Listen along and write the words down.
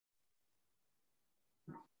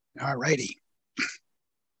All righty.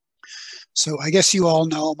 So I guess you all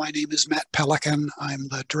know my name is Matt Pelikan. I'm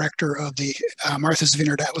the director of the Martha's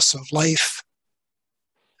Vineyard Atlas of Life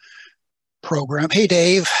program. Hey,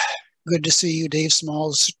 Dave. Good to see you. Dave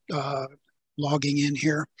Smalls logging in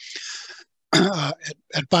here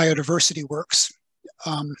at Biodiversity Works.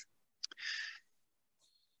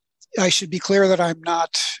 I should be clear that I'm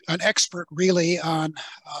not an expert really on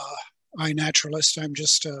iNaturalist. I'm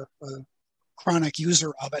just a chronic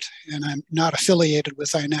user of it, and I'm not affiliated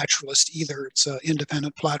with iNaturalist either. It's an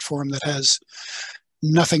independent platform that has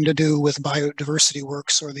nothing to do with Biodiversity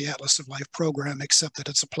Works or the Atlas of Life program, except that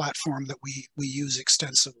it's a platform that we use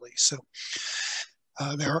extensively. So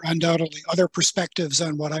there are undoubtedly other perspectives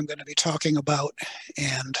on what I'm going to be talking about,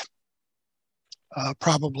 and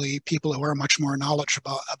probably people who are much more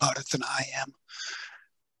knowledgeable about it than I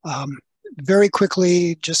am. Very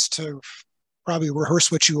quickly, just to probably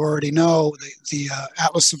rehearse what you already know, the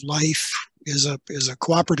Atlas of Life is a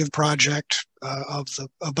cooperative project of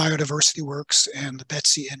Biodiversity Works and the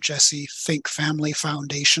Betsy and Jesse Fink Family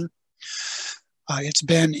Foundation.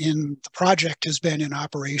 The project has been in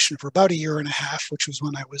operation for about a year and a half, which was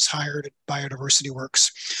when I was hired at Biodiversity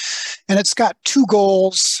Works. And it's got two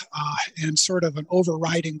goals and sort of an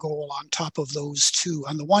overriding goal on top of those two.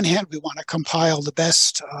 On the one hand, we want to compile the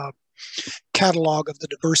best catalog of the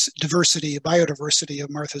biodiversity of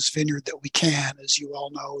Martha's Vineyard that we can. As you all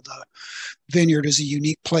know, the vineyard is a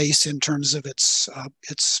unique place in terms of its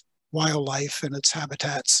wildlife and its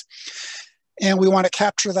habitats. And we want to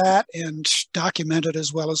capture that and document it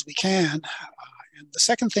as well as we can. And the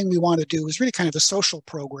second thing we want to do is really kind of a social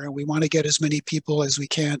program. We want to get as many people as we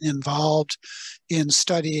can involved in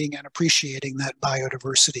studying and appreciating that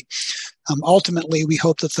biodiversity. Ultimately, we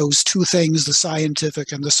hope that those two things, the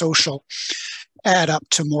scientific and the social, add up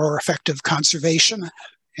to more effective conservation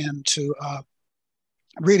and to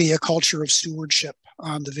really a culture of stewardship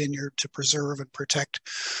on the vineyard to preserve and protect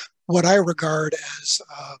what I regard as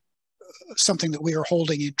something that we are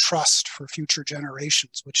holding in trust for future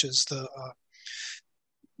generations, which is the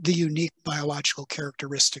unique biological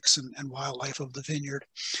characteristics and wildlife of the vineyard.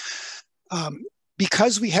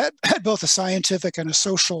 Because we had both a scientific and a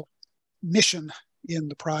social mission in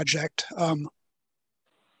the project,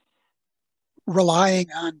 relying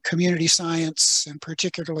on community science and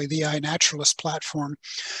particularly the iNaturalist platform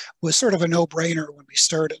was sort of a no-brainer when we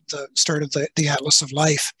started the Atlas of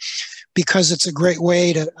Life, because it's a great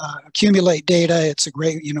way to accumulate data. It's a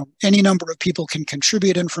great, any number of people can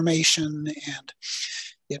contribute information, and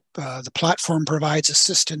the platform provides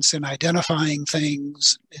assistance in identifying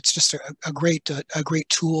things. It's just a great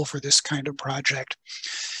tool for this kind of project.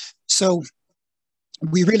 So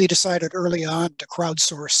we really decided early on to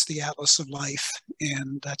crowdsource the Atlas of Life,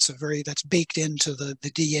 and that's baked into the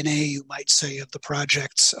DNA, you might say, of the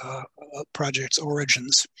project's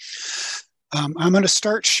origins. I'm going to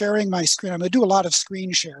start sharing my screen. I'm going to do a lot of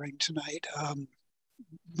screen sharing tonight,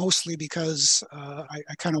 mostly because I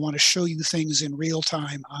kind of want to show you things in real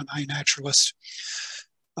time on iNaturalist.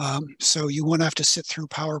 So you won't have to sit through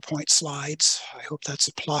PowerPoint slides. I hope that's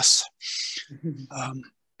a plus.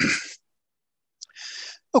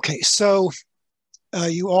 Okay, so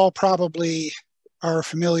you all probably are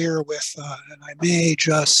familiar with, and I may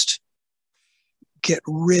just get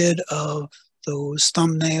rid of those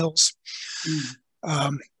thumbnails.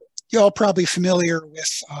 You're all probably familiar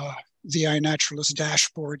with the iNaturalist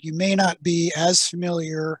dashboard. You may not be as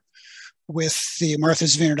familiar with the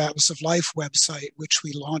Martha's Vineyard Atlas of Life website, which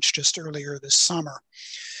we launched just earlier this summer.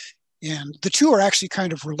 And the two are actually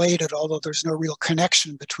kind of related, although there's no real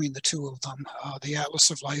connection between the two of them. The Atlas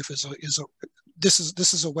of Life is a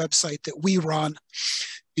website that we run,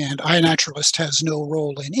 and iNaturalist has no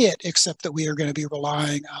role in it, except that we are going to be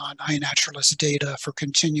relying on iNaturalist data for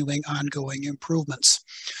continuing ongoing improvements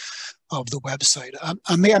of the website. I'm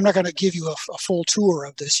not going to give you a full tour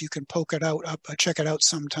of this. You can poke it out, check it out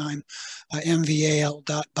sometime,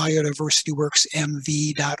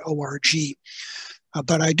 mval.biodiversityworksmv.org.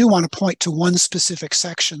 But I do want to point to one specific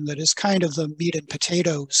section that is kind of the meat and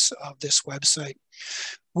potatoes of this website,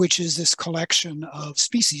 which is this collection of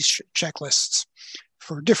species checklists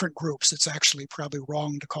for different groups. It's actually probably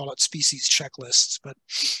wrong to call it species checklists, but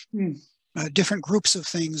different groups of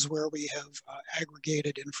things where we have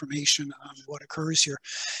aggregated information on what occurs here.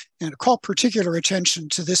 And call particular attention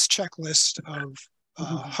to this checklist of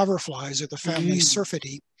hoverflies, or the family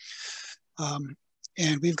Syrphidae.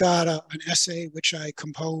 And we've got an essay which I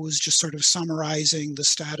composed just sort of summarizing the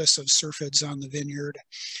status of syrphids on the vineyard.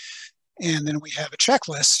 And then we have a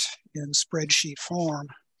checklist in spreadsheet form.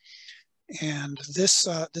 And this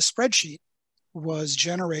spreadsheet was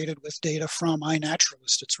generated with data from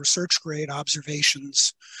iNaturalist. It's research-grade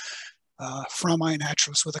observations from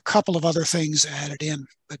iNaturalist with a couple of other things added in.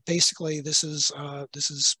 But basically, this is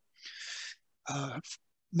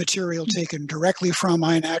material taken directly from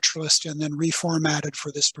iNaturalist and then reformatted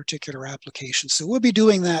for this particular application. So we'll be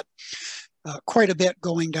doing that quite a bit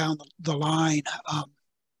going down the line.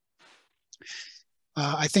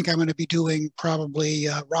 I think I'm going to be doing probably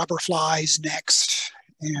robber flies next,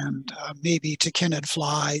 and maybe tachinid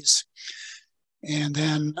flies. And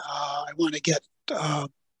then I want to get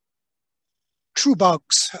true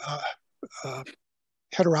bugs,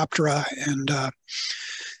 Heteroptera, and a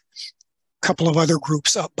couple of other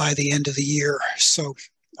groups up by the end of the year. So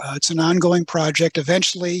it's an ongoing project.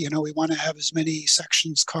 Eventually, you know, we want to have as many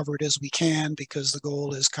sections covered as we can because the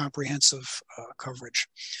goal is comprehensive coverage.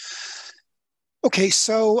 Okay,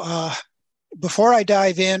 so before I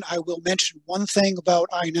dive in, I will mention one thing about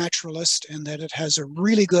iNaturalist, and that it has a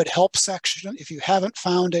really good help section. If you haven't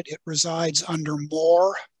found it, it resides under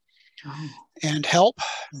More and Help.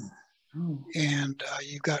 And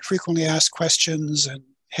you've got frequently asked questions and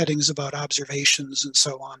headings about observations and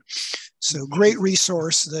so on. So great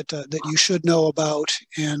resource that you should know about.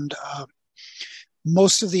 And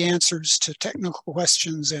most of the answers to technical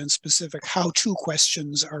questions and specific how-to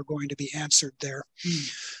questions are going to be answered there.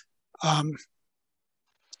 All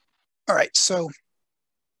right, so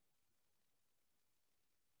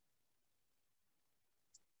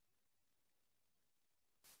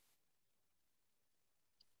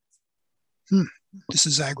this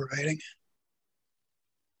is aggravating.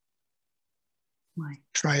 Why?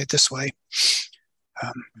 Try it this way.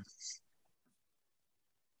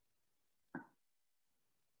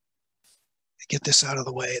 Get this out of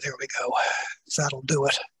the way. There we go. That'll do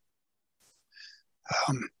it.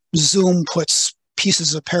 Zoom puts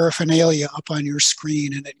pieces of paraphernalia up on your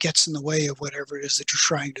screen, and it gets in the way of whatever it is that you're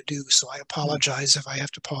trying to do. So I apologize if I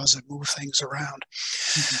have to pause and move things around.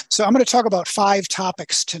 So I'm going to talk about 5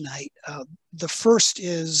 topics tonight. The first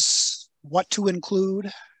is what to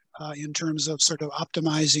include in terms of sort of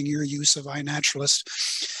optimizing your use of iNaturalist.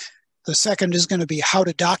 The second is going to be how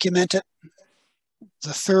to document it.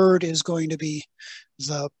 The third is going to be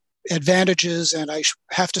the advantages, and I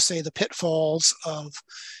have to say the pitfalls of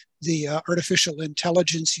the artificial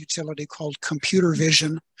intelligence utility called computer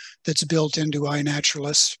vision that's built into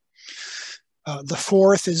iNaturalist. The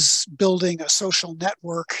fourth is building a social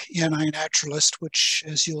network in iNaturalist, which,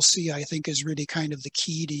 as you'll see, I think is really kind of the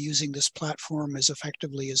key to using this platform as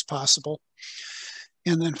effectively as possible.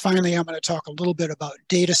 And then finally, I'm going to talk a little bit about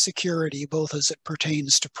data security, both as it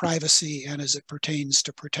pertains to privacy and as it pertains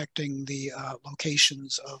to protecting the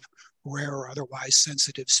locations of rare or otherwise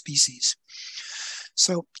sensitive species.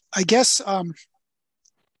 So I guess I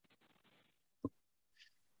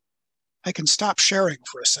can stop sharing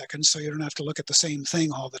for a second so you don't have to look at the same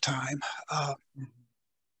thing all the time.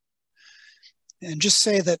 And just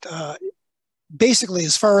say that basically,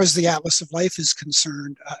 as far as the Atlas of Life is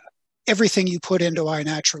concerned, everything you put into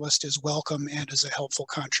iNaturalist is welcome and is a helpful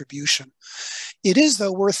contribution. It is,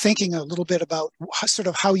 though, worth thinking a little bit about sort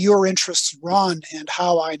of how your interests run and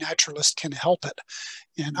how iNaturalist can help it.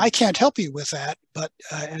 And I can't help you with that, but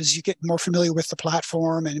as you get more familiar with the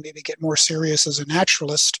platform and maybe get more serious as a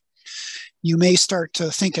naturalist, you may start to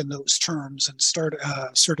think in those terms and start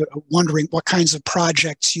sort of wondering what kinds of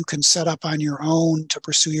projects you can set up on your own to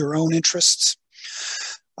pursue your own interests.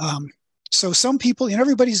 So some people, you know,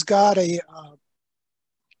 everybody's got a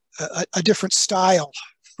different style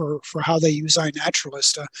for how they use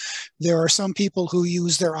iNaturalist. There are some people who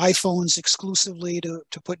use their iPhones exclusively to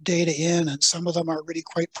put data in, and some of them are really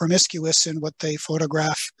quite promiscuous in what they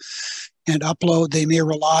photograph and upload. They may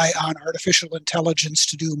rely on artificial intelligence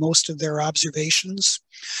to do most of their observations.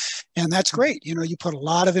 And that's great. You know, you put a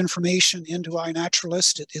lot of information into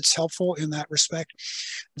iNaturalist. It's helpful in that respect.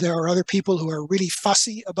 There are other people who are really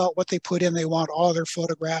fussy about what they put in. They want all their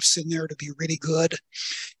photographs in there to be really good,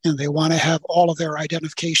 and they want to have all of their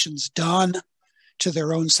identifications done to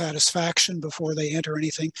their own satisfaction before they enter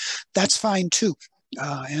anything. That's fine too.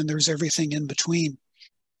 And there's everything in between.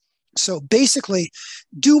 So basically,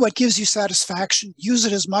 do what gives you satisfaction. Use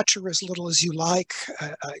it as much or as little as you like.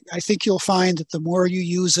 I think you'll find that the more you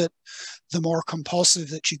use it, the more compulsive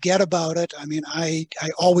that you get about it. I mean, I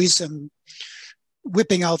always am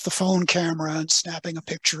whipping out the phone camera and snapping a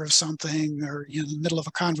picture of something, or in the middle of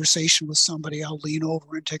a conversation with somebody, I'll lean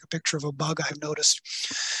over and take a picture of a bug I've noticed.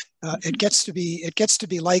 It gets to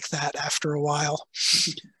be like that after a while.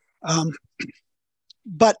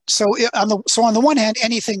 but so on the one hand,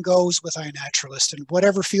 anything goes with iNaturalist, and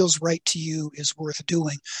whatever feels right to you is worth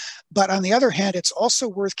doing. But on the other hand, it's also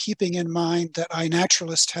worth keeping in mind that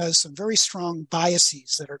iNaturalist has some very strong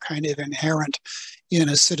biases that are kind of inherent in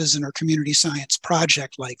a citizen or community science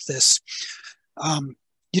project like this.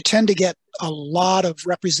 You tend to get a lot of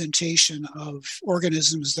representation of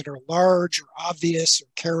organisms that are large or obvious or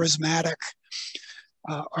charismatic,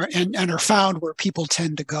 and are found where people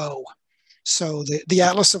tend to go. So the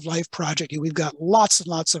Atlas of Life project, we've got lots and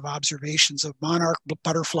lots of observations of monarch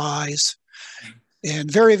butterflies and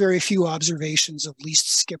very, very few observations of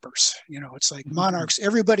least skippers. It's like monarchs,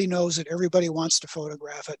 everybody knows it, everybody wants to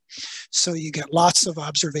photograph it. So you get lots of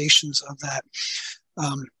observations of that.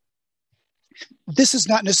 This is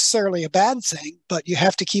not necessarily a bad thing, but you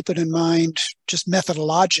have to keep it in mind just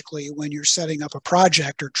methodologically when you're setting up a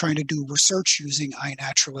project or trying to do research using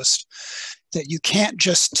iNaturalist, that you can't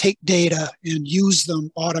just take data and use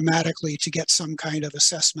them automatically to get some kind of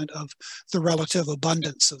assessment of the relative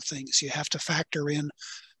abundance of things. You have to factor in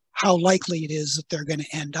how likely it is that they're going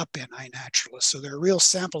to end up in iNaturalist. So there are real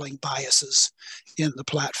sampling biases in the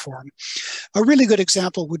platform. A really good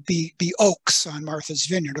example would be oaks on Martha's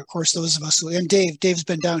Vineyard. Of course, those of us who, and Dave's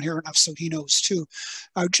been down here enough so he knows too,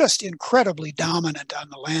 are just incredibly dominant on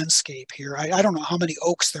the landscape here. I don't know how many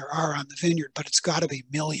oaks there are on the vineyard, but it's got to be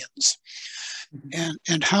millions.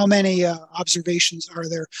 And how many observations are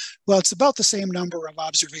there? Well, it's about the same number of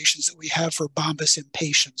observations that we have for Bombus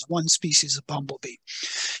impatiens, one species of bumblebee.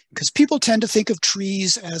 Because people tend to think of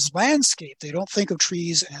trees as landscape. They don't think of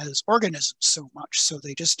trees as organisms so much. So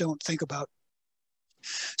they just don't think about.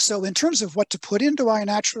 So in terms of what to put into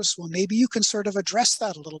iNaturalist, well, maybe you can sort of address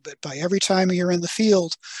that a little bit by every time you're in the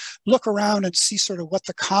field, look around and see sort of what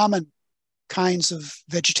the common kinds of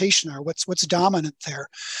vegetation are, what's dominant there.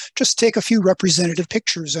 Just take a few representative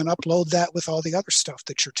pictures and upload that with all the other stuff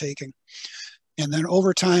that you're taking. And then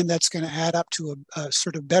over time, that's going to add up to a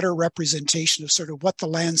sort of better representation of sort of what the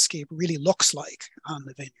landscape really looks like on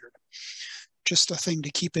the vineyard. Just a thing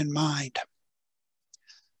to keep in mind.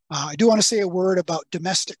 I do want to say a word about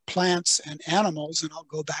domestic plants and animals, and I'll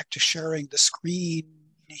go back to sharing the screen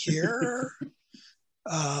here.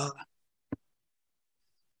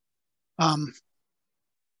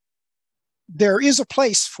 There is a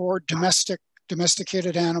place for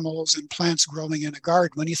domesticated animals and plants growing in a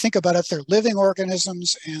garden. When you think about it, they're living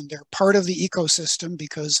organisms and they're part of the ecosystem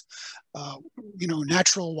because,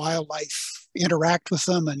 natural wildlife interact with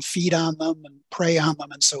them and feed on them and prey on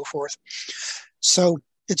them and so forth. So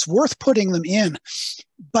it's worth putting them in,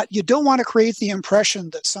 but you don't want to create the impression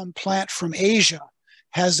that some plant from Asia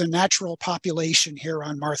has a natural population here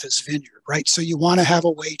on Martha's Vineyard, right? So you want to have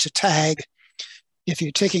a way to tag. If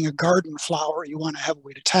you're taking a garden flower, you want to have a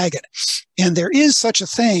way to tag it. And there is such a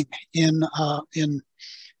thing in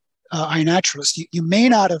iNaturalist. You may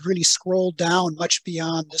not have really scrolled down much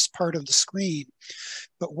beyond this part of the screen,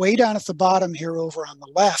 but way down at the bottom here over on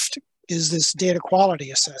the left is this data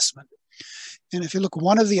quality assessment. And if you look,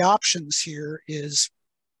 one of the options here is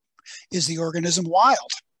the organism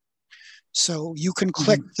wild. So you can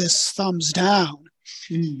click this thumbs down.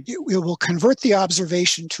 It will convert the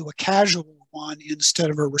observation to a casual one instead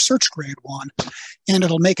of a research grade one. And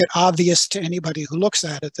it'll make it obvious to anybody who looks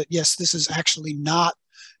at it that, yes, this is actually not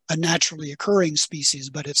a naturally occurring species,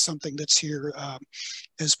 but it's something that's here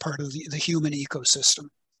as part of the human ecosystem.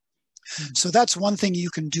 So that's one thing you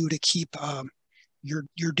can do to keep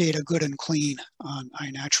your data good and clean on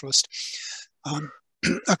iNaturalist.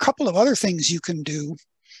 A couple of other things you can do.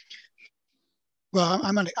 Well,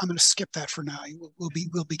 I'm gonna skip that for now.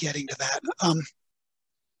 We'll be getting to that.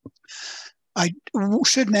 I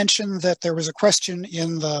should mention that there was a question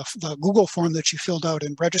in the Google form that you filled out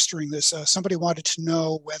in registering this. Somebody wanted to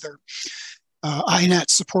know whether iNat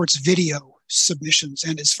supports video submissions,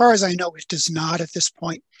 and as far as I know, it does not at this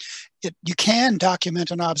point. You can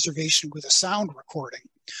document an observation with a sound recording.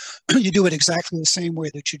 You do it exactly the same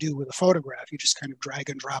way that you do with a photograph. You just kind of drag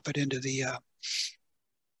and drop it into the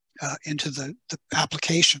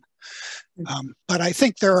application. But I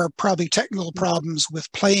think there are probably technical problems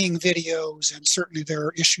with playing videos, and certainly there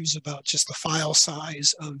are issues about just the file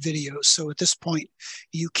size of videos. So at this point,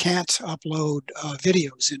 you can't upload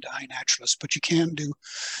videos into iNaturalist, but you can do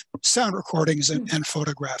sound recordings and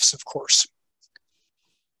photographs, of course.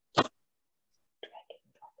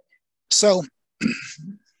 So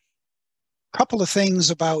a couple of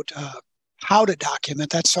things about how to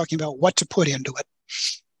document. That's talking about what to put into it.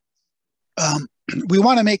 we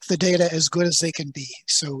want to make the data as good as they can be.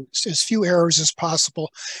 So as few errors as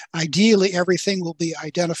possible. Ideally, everything will be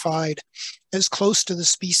identified as close to the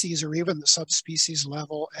species or even the subspecies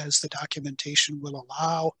level as the documentation will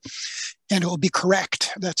allow. And it will be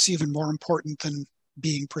correct. That's even more important than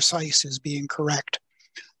being precise, is being correct.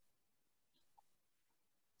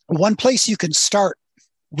 One place you can start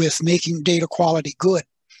with making data quality good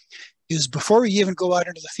is before you even go out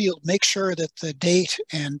into the field, make sure that the date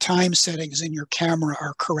and time settings in your camera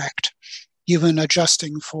are correct, even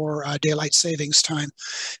adjusting for daylight savings time.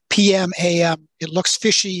 PM, AM, it looks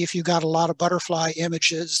fishy if you got a lot of butterfly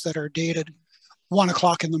images that are dated 1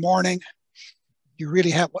 o'clock in the morning. You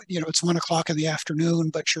really have, it's 1 o'clock in the afternoon,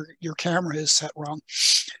 but your camera is set wrong.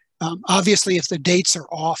 Obviously, if the dates are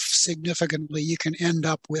off significantly, you can end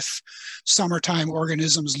up with summertime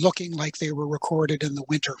organisms looking like they were recorded in the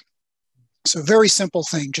winter. So very simple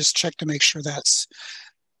thing, just check to make sure that's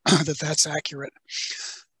accurate.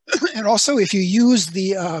 And also, if you use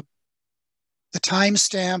the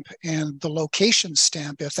timestamp and the location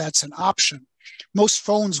stamp, if that's an option, most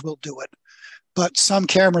phones will do it, but some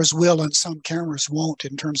cameras will and some cameras won't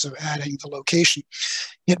in terms of adding the location.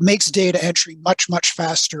 It makes data entry much, much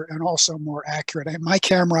faster and also more accurate. And my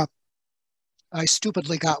camera, I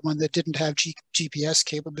stupidly got one that didn't have GPS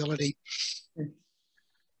capability.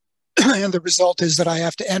 And the result is that I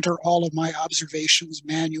have to enter all of my observations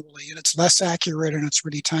manually, and it's less accurate and it's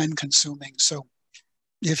really time consuming. So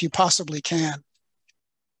if you possibly can,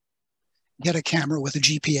 get a camera with a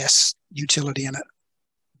GPS utility in it.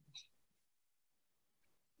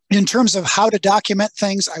 In terms of how to document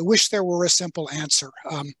things, I wish there were a simple answer.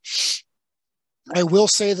 I will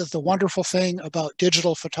say that the wonderful thing about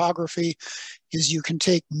digital photography is you can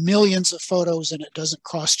take millions of photos and it doesn't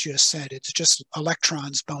cost you a cent. It's just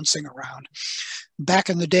electrons bouncing around. Back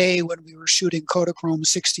in the day when we were shooting Kodachrome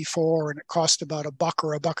 64 and it cost about $1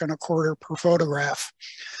 or $1.25 per photograph,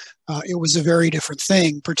 it was a very different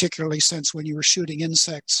thing, particularly since when you were shooting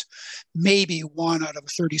insects, maybe 1 out of a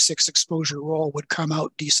 36 exposure roll would come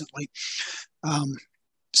out decently.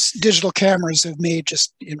 Digital cameras have made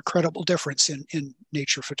just incredible difference in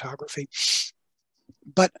nature photography.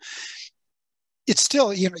 But it's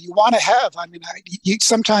still, you want to have,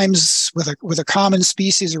 sometimes with a common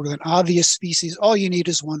species or with an obvious species, all you need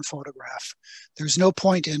is one photograph. There's no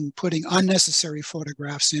point in putting unnecessary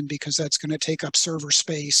photographs in because that's going to take up server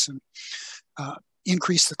space and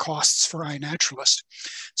increase the costs for iNaturalist.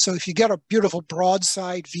 So if you get a beautiful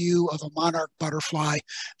broadside view of a monarch butterfly,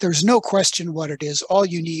 there's no question what it is. All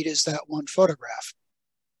you need is that one photograph.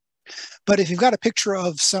 But if you've got a picture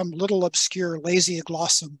of some little obscure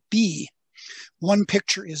Lasioglossum bee, one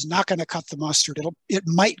picture is not going to cut the mustard. It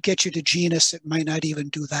might get you to genus. It might not even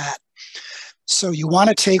do that. So you want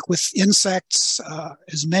to take with insects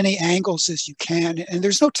as many angles as you can. And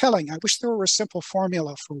there's no telling. I wish there were a simple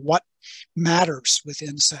formula for what matters with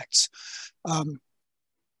insects.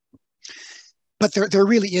 But there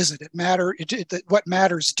really isn't. What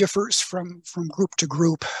matters differs from group to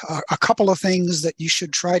group. A couple of things that you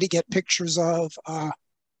should try to get pictures of.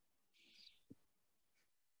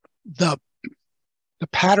 The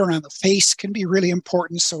pattern on the face can be really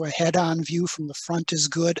important, so a head-on view from the front is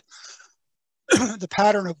good. The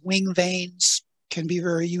pattern of wing veins can be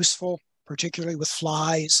very useful, particularly with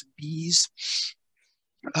flies, bees.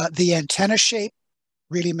 The antenna shape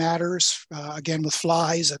really matters. Again, with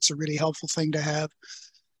flies, that's a really helpful thing to have.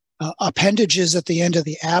 Appendages at the end of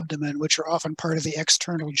the abdomen, which are often part of the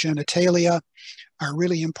external genitalia, are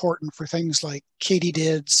really important for things like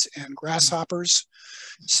katydids and grasshoppers.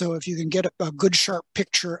 So if you can get a good sharp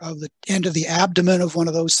picture of the end of the abdomen of one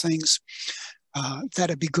of those things,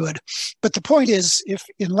 that'd be good. But the point is,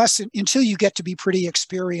 until you get to be pretty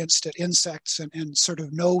experienced at insects and sort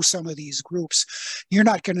of know some of these groups, you're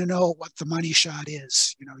not going to know what the money shot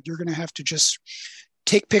is. You're going to have to just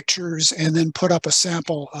take pictures and then put up a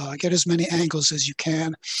sample, get as many angles as you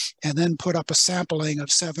can, and then put up a sampling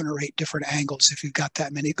of 7 or 8 different angles if you've got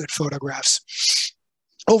that many good photographs.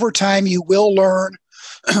 Over time, you will learn,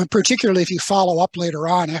 particularly if you follow up later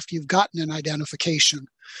on after you've gotten an identification,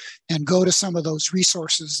 and go to some of those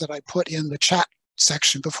resources that I put in the chat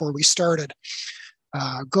section before we started.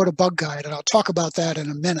 Go to Bug Guide, and I'll talk about that in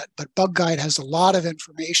a minute, but Bug Guide has a lot of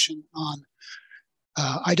information on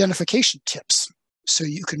identification tips. So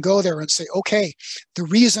you can go there and say, okay, the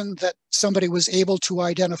reason that somebody was able to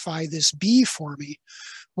identify this bee for me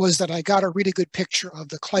was that I got a really good picture of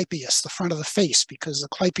the clypeus, the front of the face, because the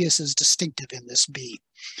clypeus is distinctive in this bee.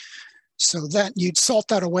 So that you'd salt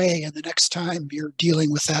that away, and the next time you're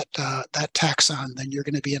dealing with that taxon, then you're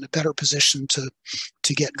going to be in a better position to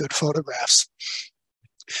get good photographs.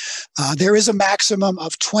 There is a maximum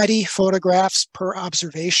of 20 photographs per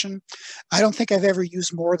observation. I don't think I've ever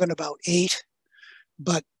used more than about 8,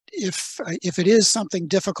 but if it is something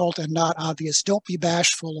difficult and not obvious, don't be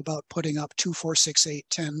bashful about putting up 2, 4, 6, 8,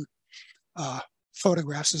 10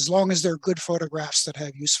 photographs, as long as they're good photographs that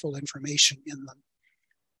have useful information in them.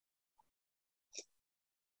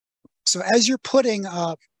 So as you're putting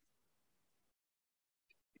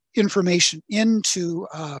information into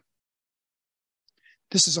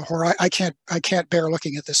this is a horror. I can't bear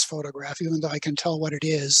looking at this photograph, even though I can tell what it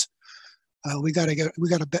is. We got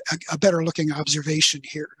a better looking observation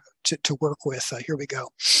here to work with. Here we go.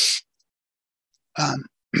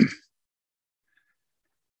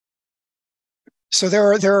 So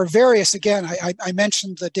there are various, again, I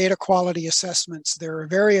mentioned the data quality assessments. There are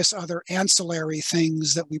various other ancillary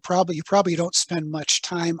things that you probably don't spend much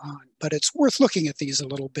time on, but it's worth looking at these a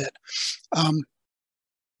little bit.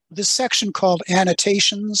 This section called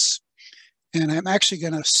annotations, and I'm actually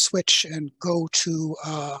going to switch and go to,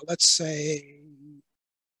 let's say,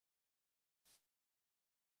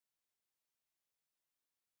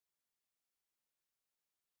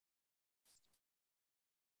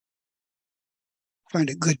 find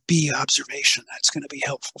a good bee observation. That's going to be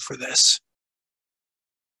helpful for this.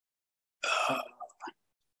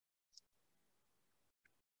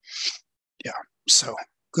 Yeah, so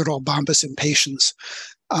good old Bombus impatiens.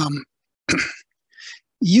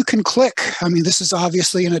 You can click. I mean, this is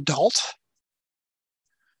obviously an adult.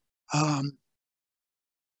 I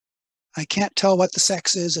can't tell what the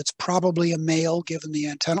sex is. It's probably a male given the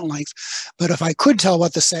antenna length. But if I could tell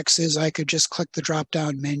what the sex is, I could just click the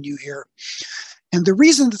drop-down menu here. And the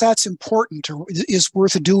reason that that's important or is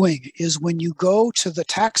worth doing is when you go to the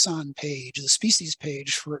taxon page, the species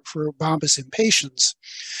page for Bombus impatiens,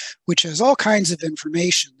 which has all kinds of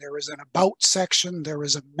information. There is an about section. There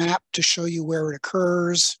is a map to show you where it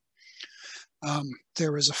occurs.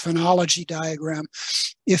 There is a phenology diagram.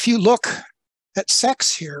 If you look at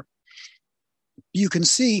sex here, you can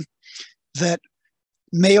see that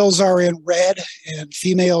males are in red and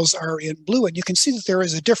females are in blue. And you can see that there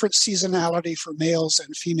is a different seasonality for males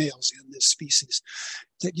and females in this species,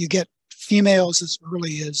 that you get females as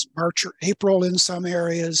early as March or April in some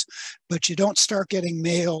areas, but you don't start getting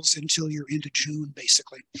males until you're into June,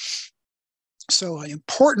 basically. So an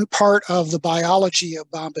important part of the biology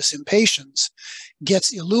of Bombus impatiens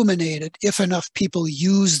gets illuminated if enough people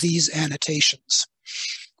use these annotations.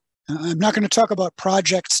 I'm not going to talk about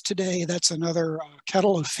projects today. That's another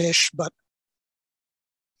kettle of fish, but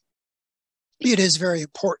it is very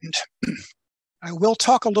important. I will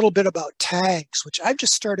talk a little bit about tags, which I've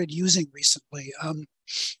just started using recently. And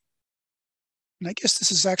I guess this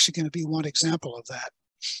is actually going to be one example of that.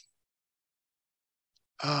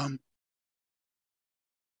 I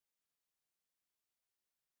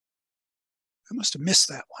must have missed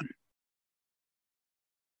that one.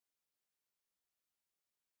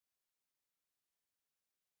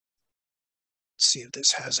 Let's see if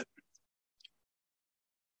this has it.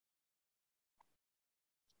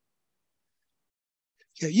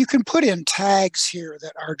 Yeah, you can put in tags here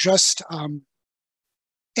that are just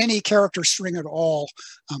any character string at all.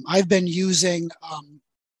 I've been using,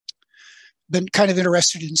 been kind of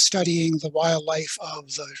interested in studying the wildlife of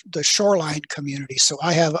the shoreline community. So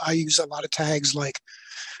I use a lot of tags like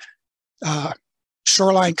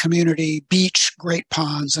shoreline community, beach, great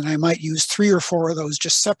ponds, and I might use 3 or 4 of those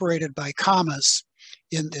just separated by commas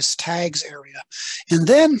in this tags area. And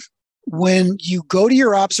then when you go to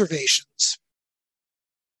your observations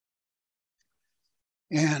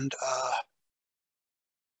and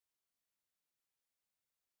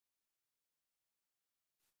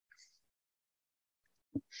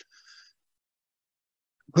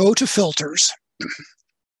go to filters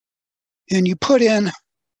and you put in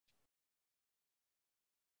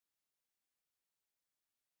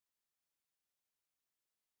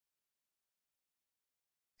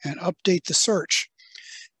and update the search,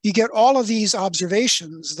 you get all of these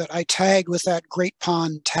observations that I tag with that Great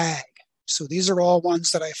Pond tag. So these are all ones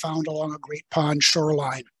that I found along a Great Pond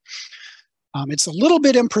shoreline. It's a little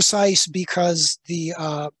bit imprecise because the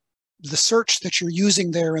search that you're using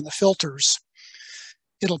there in the filters,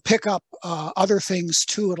 it'll pick up other things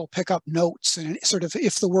too. It'll pick up notes and sort of,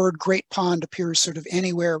 if the word Great Pond appears sort of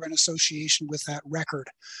anywhere in association with that record,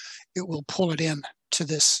 it will pull it in to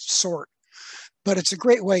this sort. But it's a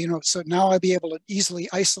great way, so now I'll be able to easily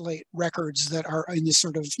isolate records that are in this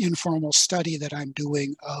sort of informal study that I'm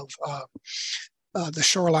doing of the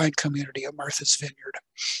shoreline community of Martha's Vineyard.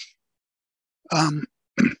 And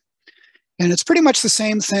it's pretty much the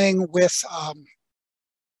same thing with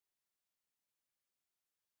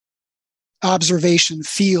observation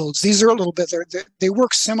fields. These are a little bit, they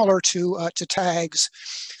work similar to tags,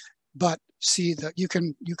 but see that you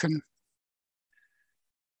can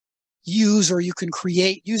use, or you can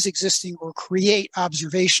use existing or create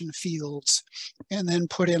observation fields, and then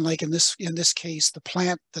put in, like in this case, the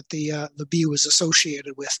plant that the bee was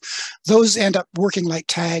associated with. Those end up working like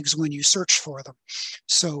tags when you search for them.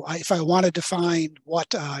 So if I wanted to find what,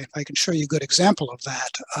 if I can show you a good example of that,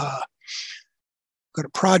 go to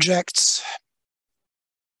projects.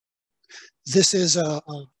 This is a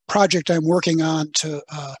project I'm working on to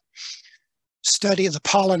study the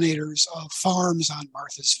pollinators of farms on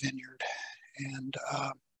Martha's Vineyard. And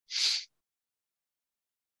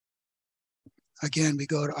again, we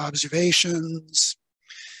go to observations.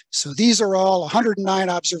 So these are all 109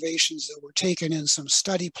 observations that were taken in some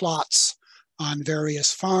study plots on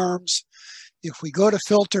various farms. If we go to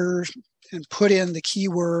filter and put in the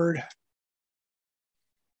keyword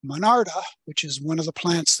Monarda, which is one of the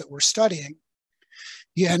plants that we're studying,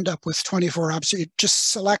 you end up with 24 observations. It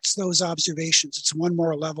just selects those observations. It's one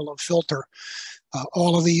more level of filter.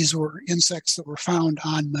 All of these were insects that were found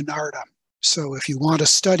on Monarda. So if you want to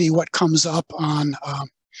study what comes up on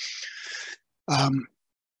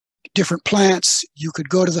different plants, you could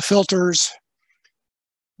go to the filters,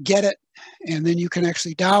 get it, and then you can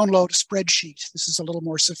actually download a spreadsheet. This is a little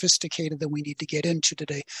more sophisticated than we need to get into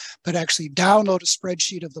today, but actually download a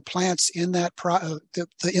spreadsheet of the plants in that,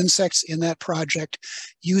 the insects in that project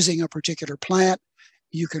using a particular plant.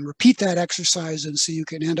 You can repeat that exercise, and so you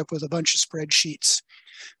can end up with a bunch of spreadsheets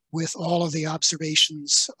with all of the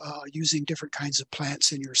observations using different kinds of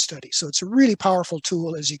plants in your study. So it's a really powerful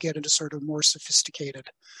tool as you get into sort of more sophisticated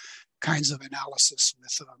kinds of analysis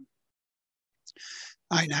with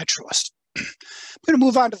iNaturalist. I'm going to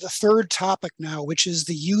move on to the third topic now, which is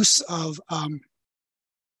the use of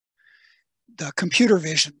the computer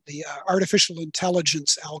vision, the artificial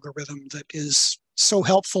intelligence algorithm that is so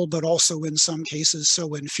helpful, but also in some cases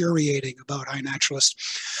so infuriating about iNaturalist.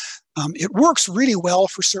 It works really well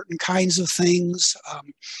for certain kinds of things,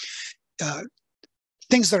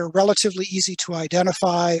 things that are relatively easy to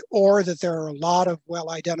identify, or that there are a lot of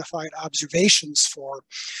well-identified observations for.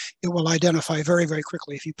 It will identify very, very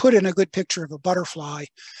quickly. If you put in a good picture of a butterfly,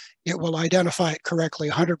 it will identify it correctly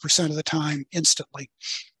 100% of the time instantly,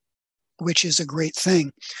 which is a great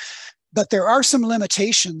thing. But there are some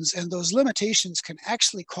limitations, and those limitations can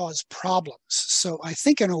actually cause problems. So I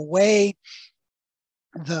think in a way,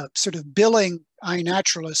 the sort of billing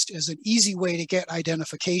iNaturalist as an easy way to get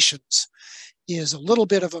identifications is a little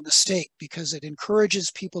bit of a mistake, because it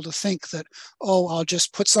encourages people to think that, oh, I'll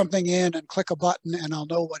just put something in and click a button and I'll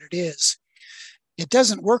know what it is. It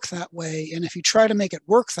doesn't work that way. And if you try to make it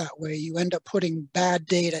work that way, you end up putting bad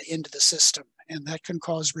data into the system, and that can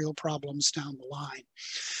cause real problems down the line.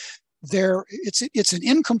 It's an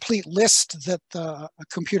incomplete list that the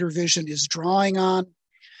computer vision is drawing on.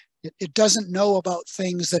 It doesn't know about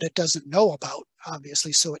things that it doesn't know about,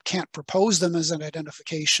 obviously, so it can't propose them as an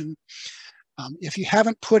identification. If you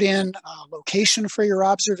haven't put in a location for your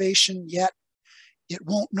observation yet, it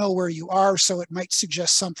won't know where you are, so it might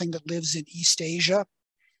suggest something that lives in East Asia.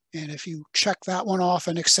 And if you check that one off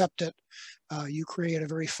and accept it, you create a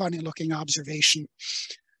very funny looking observation.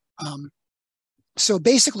 So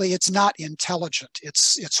basically, it's not intelligent.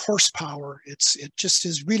 It's horsepower. It just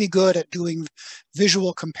is really good at doing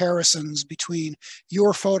visual comparisons between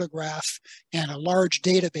your photograph and a large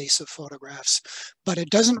database of photographs. But it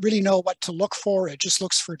doesn't really know what to look for. It just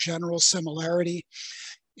looks for general similarity,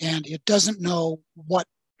 and it doesn't know what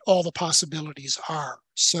all the possibilities are.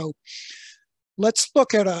 So let's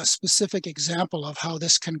look at a specific example of how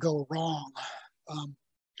this can go wrong.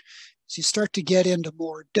 As you start to get into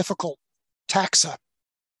more difficult taxa.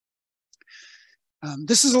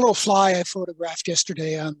 This is a little fly I photographed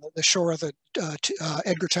yesterday on the shore of the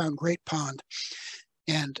Edgartown Great Pond.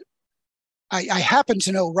 And I happen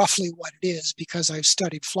to know roughly what it is because I've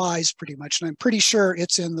studied flies pretty much, and I'm pretty sure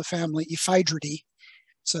it's in the family Ephydridae.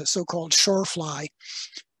 It's a so-called shore fly.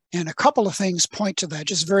 And a couple of things point to that,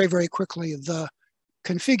 just very, very quickly. The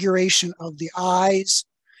configuration of the eyes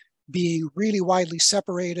being really widely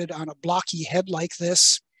separated on a blocky head like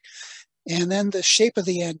this. And then the shape of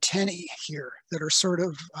the antennae here that are sort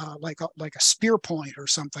of like a spear point or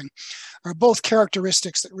something are both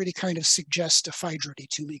characteristics that really kind of suggest Ephydridae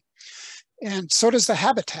to me. And so does the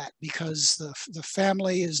habitat, because the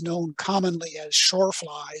family is known commonly as shore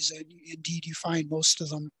flies, and indeed you find most of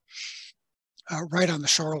them right on the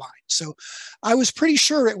shoreline. So I was pretty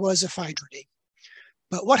sure it was Ephydridae.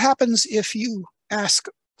 But what happens if you ask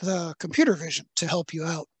the computer vision to help you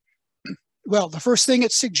out? Well, the first thing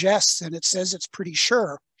it suggests, and it says it's pretty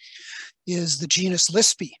sure, is the genus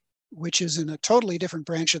Lispy, which is in a totally different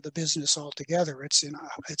branch of the business altogether. It's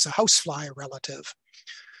a housefly relative.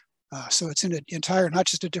 So it's in an entire, not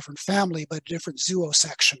just a different family, but a different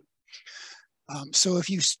zoosection. So if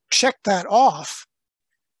you check that off,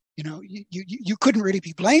 you know, you couldn't really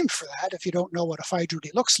be blamed for that if you don't know what a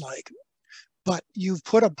Phaedridae looks like. But you've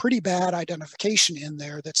put a pretty bad identification in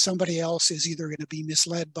there that somebody else is either going to be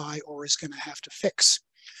misled by or is going to have to fix.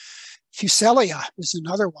 Fusellia is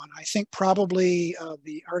another one. I think probably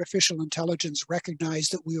the artificial intelligence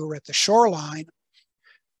recognized that we were at the shoreline.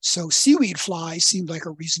 So seaweed flies seemed like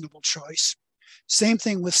a reasonable choice. Same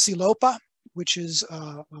thing with Celopa, which is,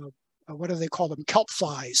 what do they call them? Kelp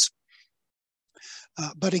flies.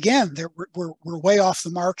 But again, we're way off the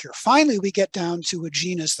mark here. Finally, we get down to a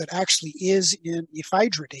genus that actually is in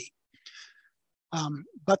Ephydridae.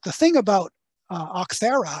 But the thing about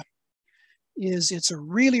Octhera is it's a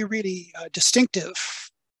really, really distinctive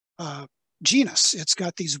genus. It's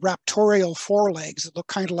got these raptorial forelegs that look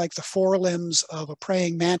kind of like the forelimbs of a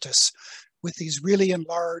praying mantis with these really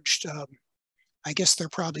enlarged, I guess they're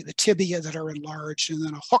probably the tibia that are enlarged, and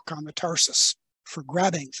then a hook on the tarsus for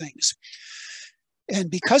grabbing things. And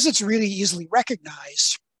because it's really easily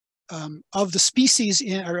recognized, of the species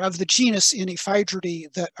or of the genus in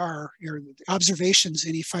Ephydridae that are, or observations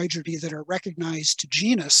in Ephydridae that are recognized to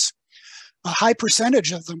genus, a high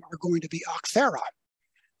percentage of them are going to be Octhera.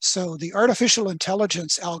 So the artificial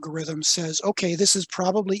intelligence algorithm says, okay, this is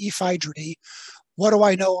probably Ephydridae. What do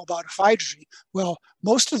I know about Ephydridae? Well,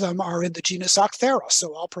 most of them are in the genus Octhera,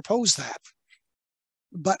 so I'll propose that.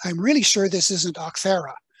 But I'm really sure this isn't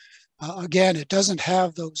Octhera. Again, it doesn't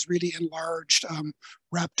have those really enlarged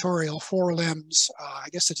raptorial forelimbs. I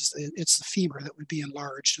guess it's the femur that would be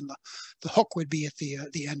enlarged, and the hook would be at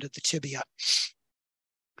the end of the tibia.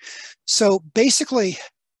 So basically,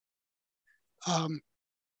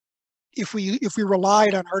 if we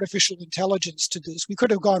relied on artificial intelligence to do this, we could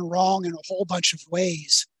have gone wrong in a whole bunch of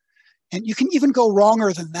ways, and you can even go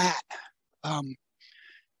wronger than that.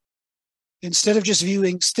 Instead of just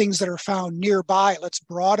viewing things that are found nearby, let's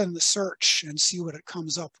broaden the search and see what it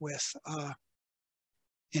comes up with.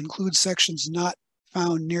 Include sections not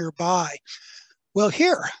found nearby. Well,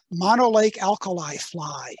 here, monolake alkali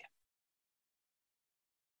fly.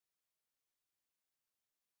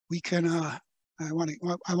 We can, I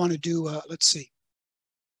want to do, let's see.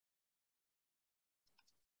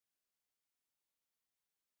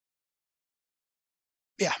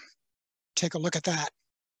 Yeah, take a look at that.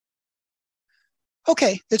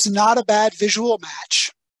 Okay, it's not a bad visual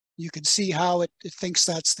match. You can see how it thinks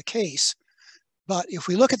that's the case. But if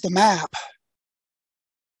we look at the map,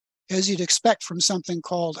 as you'd expect from something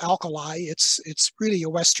called alkali, it's really a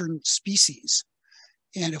Western species.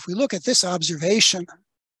 And if we look at this observation,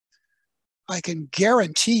 I can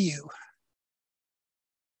guarantee you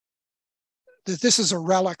that this is a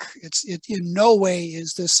relic. In no way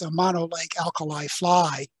is this a monolake alkali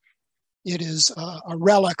fly. It is a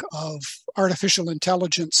relic of artificial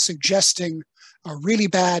intelligence suggesting a really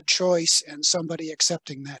bad choice and somebody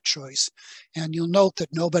accepting that choice. And you'll note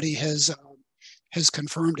that nobody has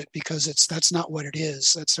confirmed it, because that's not what it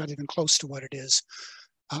is. That's not even close to what it is.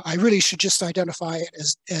 I really should just identify it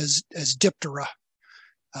as Diptera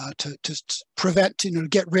to prevent,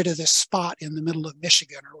 get rid of this spot in the middle of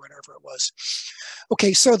Michigan or whatever it was.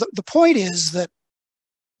 Okay, so the point is that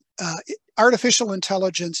artificial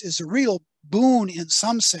intelligence is a real boon in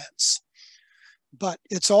some sense, but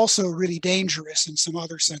it's also really dangerous in some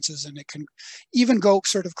other senses, and it can even go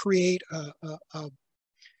sort of create a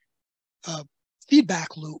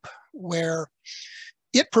feedback loop where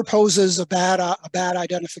it proposes a bad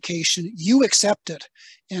identification, you accept it,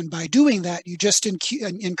 and by doing that, you just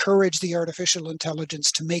encourage the artificial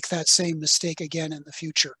intelligence to make that same mistake again in the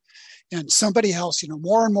future. And somebody else,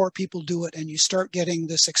 more and more people do it, and you start getting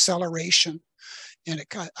this acceleration, and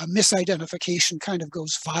a misidentification kind of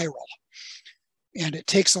goes viral. And it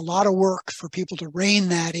takes a lot of work for people to rein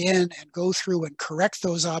that in and go through and correct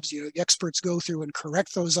those experts go through and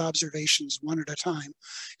correct those observations one at a time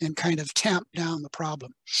and kind of tamp down the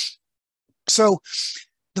problem. So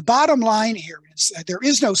the bottom line here is there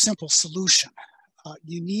is no simple solution.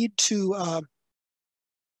 You need to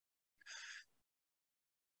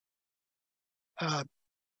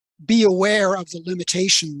be aware of the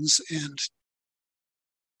limitations and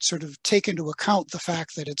sort of take into account the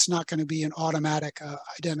fact that it's not going to be an automatic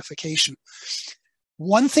identification.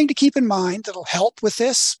 One thing to keep in mind that'll help with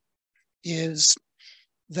this is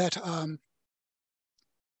that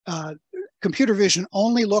computer vision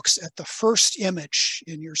only looks at the first image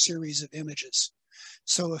in your series of images.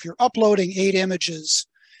 So if you're uploading 8 images,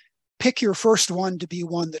 pick your first one to be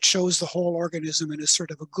one that shows the whole organism and is sort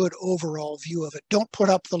of a good overall view of it. Don't put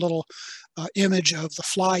up the little image of the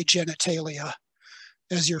fly genitalia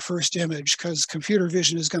as your first image, because computer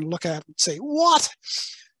vision is going to look at it and say, what?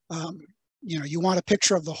 You want a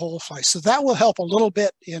picture of the whole fly. So that will help a little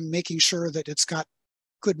bit in making sure that it's got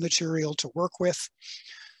good material to work with.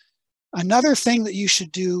 Another thing that you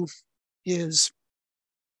should do is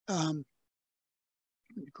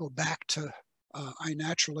go back to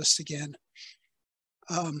iNaturalist again.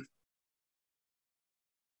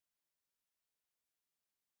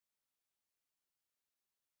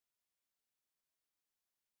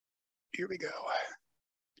 Here we go.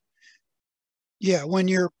 Yeah, when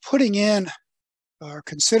you're putting in or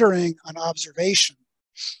considering an observation,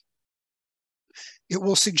 it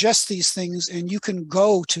will suggest these things, and you can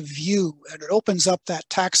go to view, and it opens up that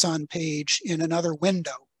taxon page in another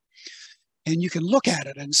window. And you can look at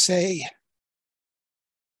it and say,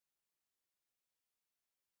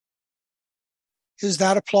 is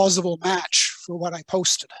that a plausible match for what I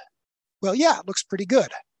posted? Well, yeah, it looks pretty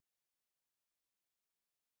good.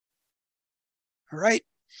 All right.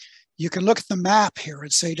 You can look at the map here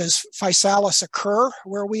and say, does Physalis occur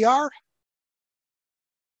where we are?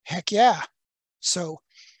 Heck yeah. So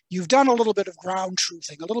you've done a little bit of ground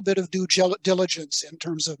truthing, a little bit of due diligence in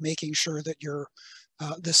terms of making sure that your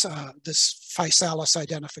this Physalis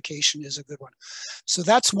identification is a good one. So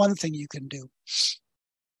that's one thing you can do.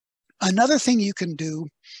 Another thing you can do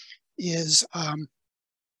is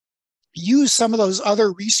use some of those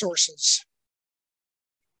other resources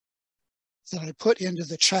that I put into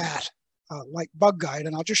the chat, like Bug Guide,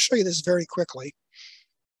 and I'll just show you this very quickly.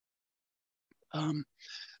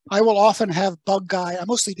 I will often have Bug Guide. I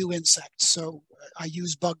mostly do insects, so I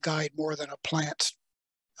use Bug Guide more than a plant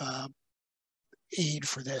aid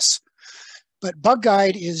for this. But Bug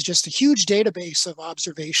Guide is just a huge database of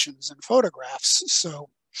observations and photographs, so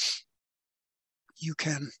you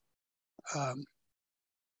can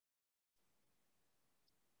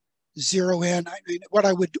zero in. I mean, what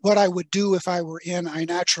I would do if I were in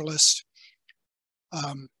iNaturalist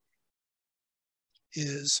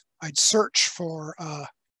is I'd search for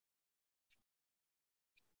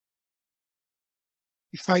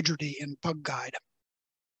Ephydridae in Bug Guide.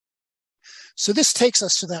 So this takes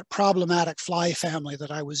us to that problematic fly family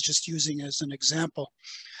that I was just using as an example.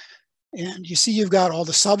 And you see you've got all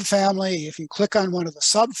the subfamily. If you click on one of the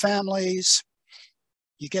subfamilies,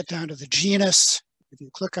 you get down to the genus. If you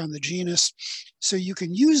click on the genus, so you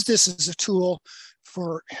can use this as a tool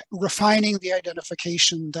for refining the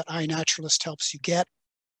identification that iNaturalist helps you get.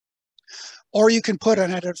 Or you can put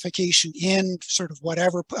an identification in sort of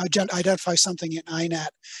whatever, identify something in iNat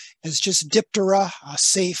as just Diptera, a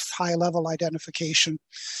safe high-level identification.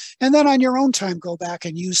 And then on your own time, go back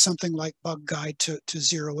and use something like Bug Guide to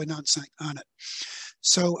zero in on it.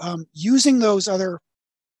 So using those other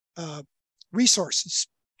resources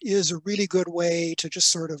is a really good way to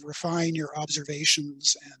just sort of refine your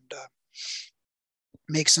observations and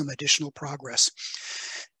make some additional progress.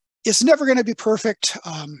 It's never going to be perfect.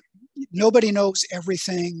 Nobody knows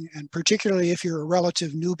everything, and particularly if you're a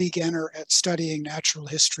relative new beginner at studying natural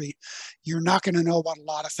history, you're not going to know what a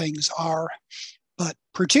lot of things are. But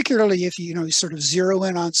particularly if you sort of zero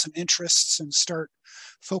in on some interests and start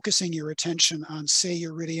focusing your attention on, say,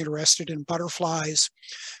 you're really interested in butterflies,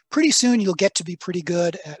 pretty soon you'll get to be pretty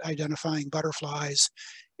good at identifying butterflies,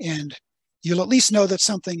 and you'll at least know that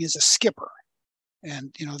something is a skipper.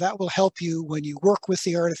 And that will help you when you work with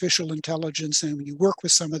the artificial intelligence and when you work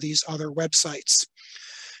with some of these other websites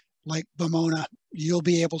like Bamona. You'll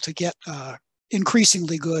be able to get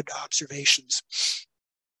increasingly good observations.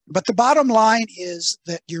 But the bottom line is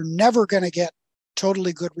that you're never going to get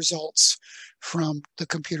totally good results from the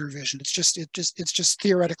computer vision. It's just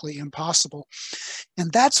theoretically impossible.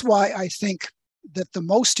 And that's why I think that the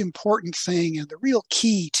most important thing and the real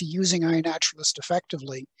key to using iNaturalist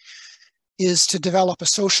effectively is to develop a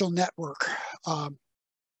social network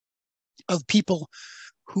of people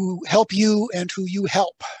who help you and who you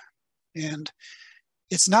help. And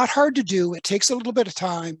it's not hard to do. It takes a little bit of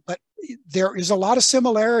time, but there is a lot of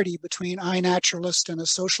similarity between iNaturalist and a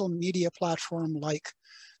social media platform like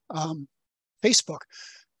Facebook.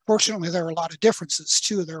 Fortunately, there are a lot of differences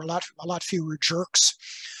too. There are a lot fewer jerks,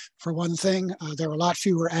 for one thing. There are a lot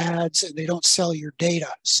fewer ads, and they don't sell your data.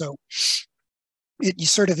 So it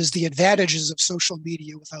sort of is the advantages of social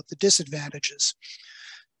media without the disadvantages.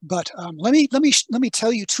 But let me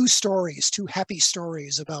tell you two happy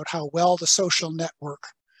stories about how well the social network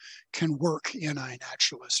can work in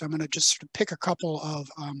iNaturalist. I'm going to just sort of pick a couple of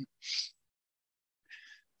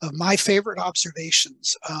my favorite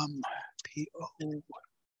observations.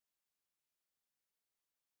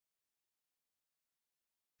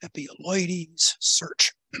 Epiloides,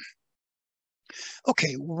 search.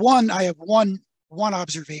 Okay, I have one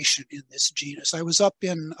observation in this genus. I was up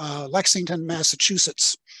in Lexington,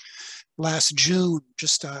 Massachusetts last June.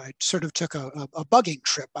 I sort of took a bugging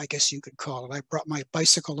trip, I guess you could call it. I brought my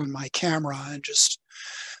bicycle and my camera and just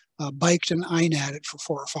biked and iNatted for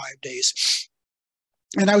 4 or 5 days.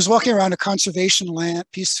 And I was walking around a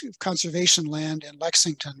piece of conservation land in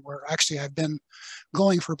Lexington, where actually I've been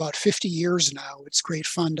going for about 50 years now. It's great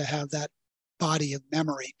fun to have that body of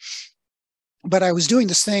memory. But I was doing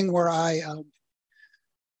this thing where I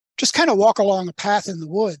just kind of walk along a path in the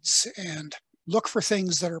woods and look for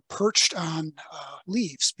things that are perched on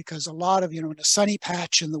leaves, because a lot of, in a sunny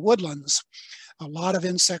patch in the woodlands, a lot of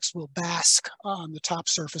insects will bask on the top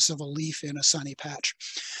surface of a leaf in a sunny patch.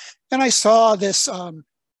 And I saw this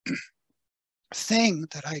thing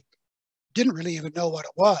that I didn't really even know what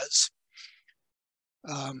it was.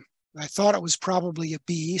 I thought it was probably a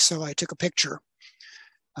bee, so I took a picture.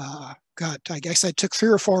 I guess I took 3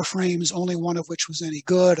 or 4 frames, only one of which was any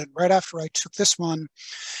good. And right after I took this one,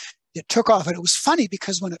 it took off. And it was funny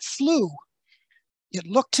because when it flew, it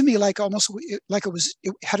looked to me like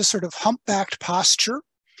it had a sort of humpbacked posture.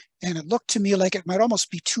 And it looked to me like it might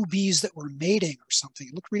almost be 2 bees that were mating or something.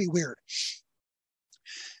 It looked really weird.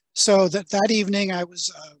 So that evening I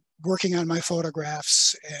was working on my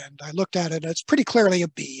photographs, and I looked at it. It's pretty clearly a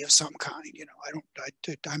bee of some kind.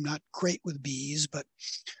 I'm not great with bees, but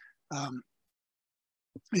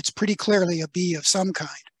it's pretty clearly a bee of some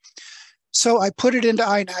kind. So I put it into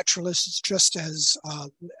iNaturalist. It's just as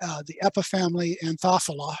the epifamily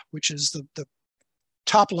Anthophila, which is the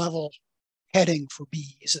top level heading for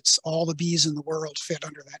bees. It's all the bees in the world fit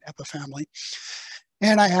under that epifamily.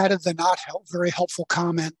 And I added the very helpful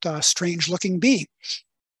comment, strange looking bee.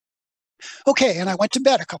 Okay, and I went to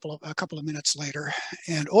bed a couple of minutes later.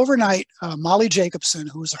 And overnight, Molly Jacobson,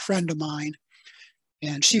 who is a friend of mine,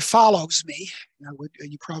 and she follows me.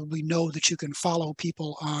 You probably know that you can follow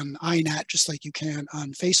people on iNat just like you can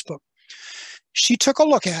on Facebook. She took a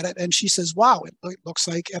look at it and she says, wow, it looks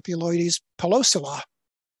like Epiloides pelosula.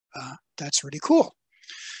 That's really cool.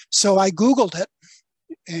 So I Googled it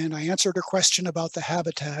and I answered her question about the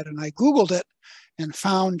habitat, and I Googled it and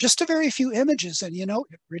found just a very few images. And,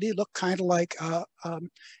 it really looked kind of like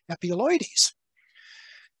Epiloides.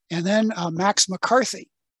 And then Max McCarthy,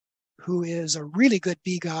 who is a really good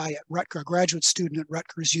bee guy at Rutgers, a graduate student at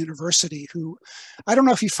Rutgers University, who, I don't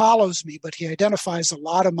know if he follows me, but he identifies a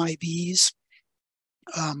lot of my bees.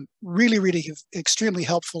 Really, really extremely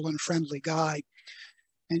helpful and friendly guy.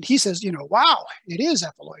 And he says, wow, it is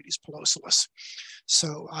Epiloides pelosilis.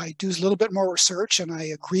 So I do a little bit more research and I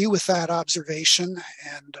agree with that observation.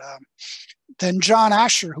 And then John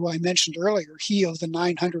Asher, who I mentioned earlier, he of the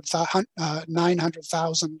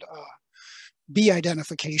 900,000 bee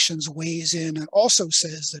identifications, weighs in and also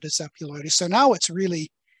says that it's Epiloides. So now it's really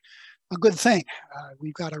a good thing.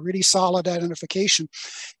 We've got a really solid identification.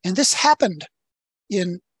 And this happened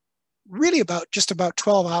in really just about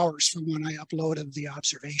 12 hours from when I uploaded the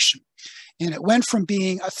observation. And it went from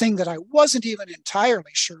being a thing that I wasn't even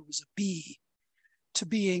entirely sure was a bee to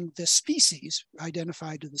being the species,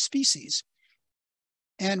 identified to the species.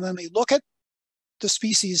 And when we look at the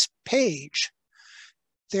species page,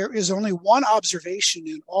 there is only one observation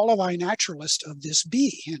in all of iNaturalist of this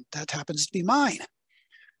bee, and that happens to be mine.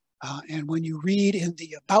 And when you read in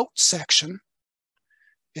the About section,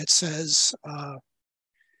 it says,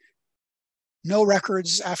 no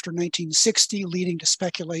records after 1960, leading to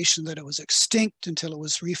speculation that it was extinct until it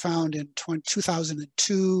was refound in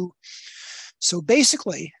 2002. So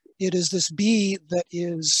basically, it is this bee that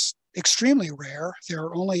is extremely rare. There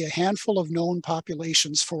are only a handful of known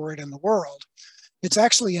populations for it in the world. It's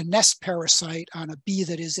actually a nest parasite on a bee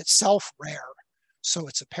that is itself rare. So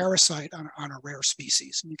it's a parasite on a rare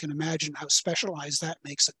species. And you can imagine how specialized that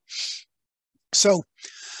makes it. So,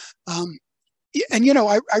 and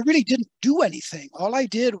I really didn't do anything. All I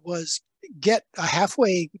did was get a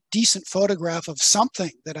halfway decent photograph of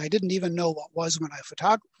something that I didn't even know what was when I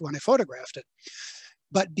photographed it.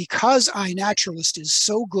 But because iNaturalist is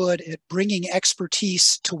so good at bringing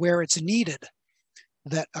expertise to where it's needed,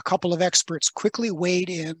 that a couple of experts quickly weighed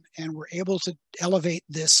in and were able to elevate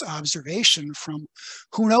this observation from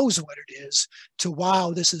who knows what it is to,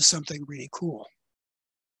 wow, this is something really cool.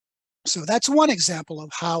 So that's one example of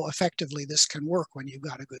how effectively this can work when you've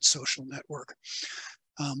got a good social network.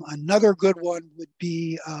 Another good one would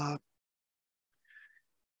be,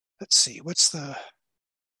 let's see, what's the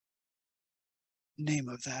name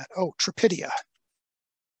of that? Oh, Trapidia.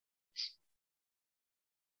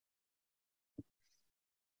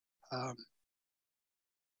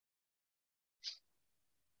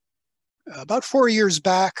 about 4 years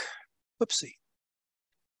back, whoopsie.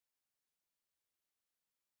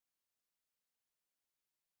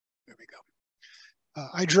 There we go.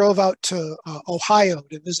 I drove out to Ohio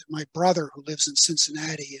to visit my brother who lives in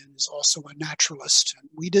Cincinnati and is also a naturalist. And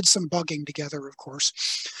we did some bugging together, of course.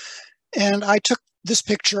 And I took this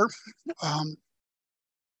picture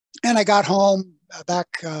and I got home back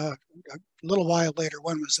a little while later.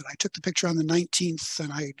 When was it? I took the picture on the 19th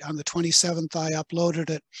and on the 27th, I uploaded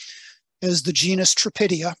it as the genus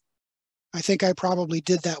Trapidia. I think I probably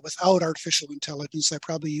did that without artificial intelligence. I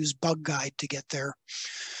probably used Bug Guide to get there.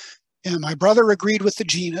 And my brother agreed with the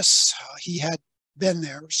genus. He had been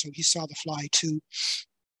there, so he saw the fly too.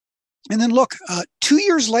 And then look, 2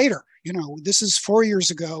 years later, this is 4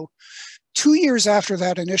 years ago, 2 years after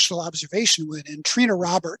that initial observation went in, Trina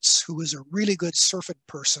Roberts, who was a really good syrphid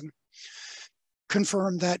person,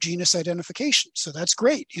 confirmed that genus identification. So that's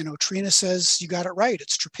great. Trina says, you got it right,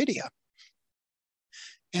 it's Trapidia.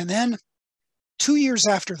 And then 2 years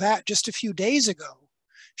after that, just a few days ago,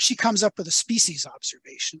 she comes up with a species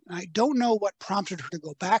observation. I don't know what prompted her to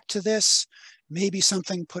go back to this. Maybe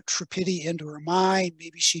something put Trapidia into her mind.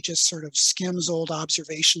 Maybe she just sort of skims old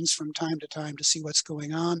observations from time to time to see what's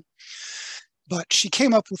going on. But she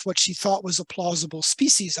came up with what she thought was a plausible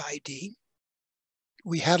species ID.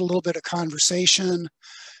 We had a little bit of conversation.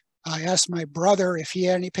 I asked my brother if he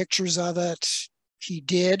had any pictures of it. He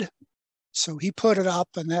did. So he put it up,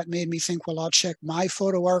 and that made me think, well, I'll check my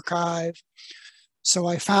photo archive. So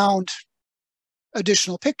I found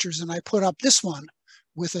additional pictures, and I put up this one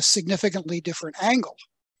with a significantly different angle.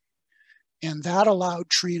 And that allowed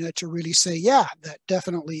Trina to really say, yeah, that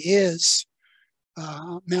definitely is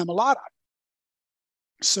Mammillata.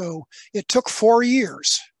 So it took 4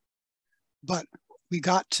 years, but we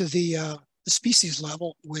got to the species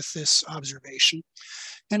level with this observation.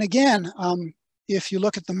 And again, if you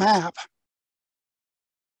look at the map,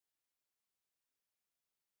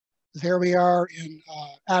 there we are in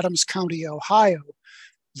Adams County, Ohio.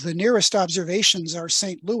 The nearest observations are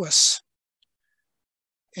St. Louis.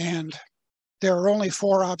 And there are only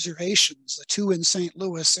 4 observations, the 2 in St.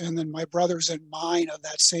 Louis, and then my brother's and mine of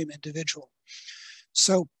that same individual.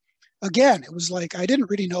 So again, it was like I didn't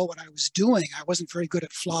really know what I was doing. I wasn't very good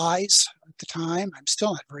at flies at the time. I'm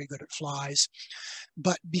still not very good at flies.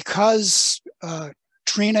 But because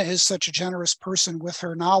Trina is such a generous person with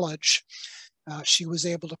her knowledge, she was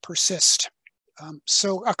able to persist.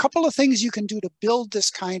 So a couple of things you can do to build this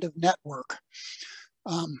kind of network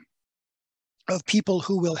of people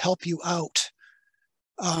who will help you out.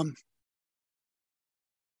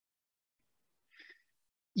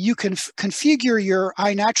 You can configure your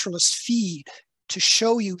iNaturalist feed to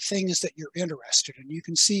show you things that you're interested in. You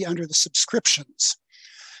can see under the subscriptions.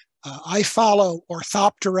 I follow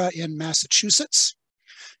Orthoptera in Massachusetts,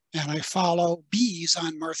 and I follow bees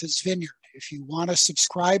on Martha's Vineyard. If you want to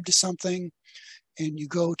subscribe to something and you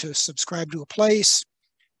go to subscribe to a place,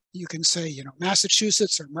 you can say,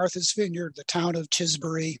 Massachusetts or Martha's Vineyard, the town of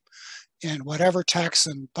Tisbury, and whatever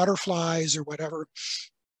taxon, butterflies or whatever.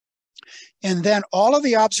 And then all of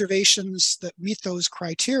the observations that meet those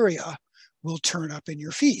criteria will turn up in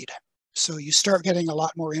your feed. So you start getting a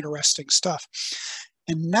lot more interesting stuff.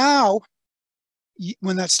 And now,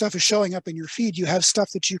 when that stuff is showing up in your feed, you have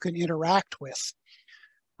stuff that you can interact with.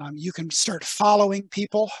 You can start following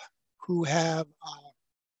people who have,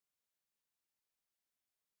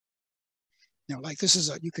 like this is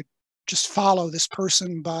you could just follow this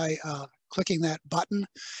person by clicking that button.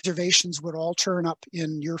 Observations would all turn up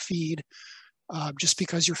in your feed just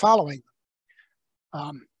because you're following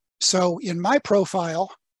them. So in my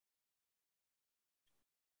profile,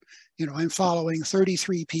 I'm following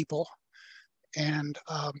 33 people, and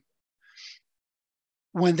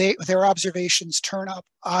when their observations turn up,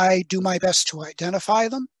 I do my best to identify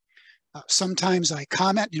them. Sometimes I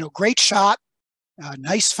comment, great shot,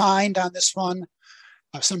 nice find on this one.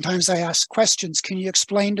 Sometimes I ask questions. Can you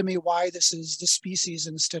explain to me why this is this species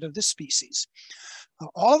instead of this species?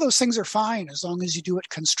 All of those things are fine as long as you do it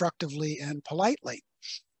constructively and politely.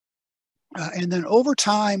 And then over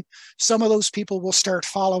time, some of those people will start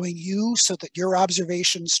following you so that your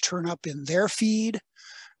observations turn up in their feed,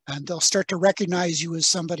 and they'll start to recognize you as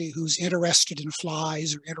somebody who's interested in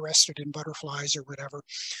flies or interested in butterflies or whatever,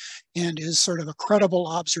 and is sort of a credible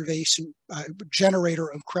observation, generator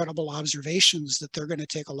of credible observations that they're going to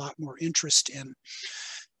take a lot more interest in.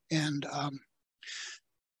 And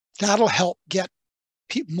that'll help get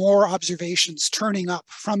more observations turning up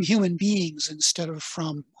from human beings instead of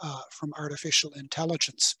from artificial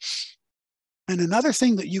intelligence. And another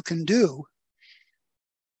thing that you can do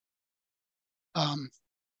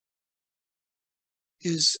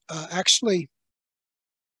is actually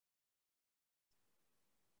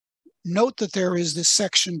note that there is this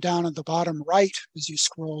section down at the bottom right as you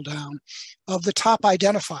scroll down of the top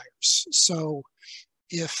identifiers. So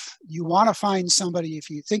if you want to find somebody, if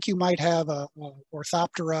you think you might have a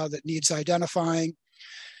Orthoptera that needs identifying,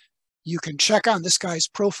 you can check on this guy's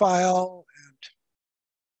profile, and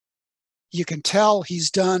you can tell he's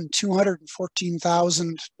done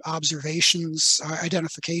 214,000 observations,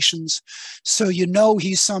 identifications. So you know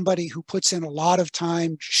he's somebody who puts in a lot of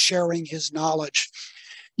time sharing his knowledge.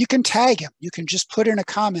 You can tag him. You can just put in a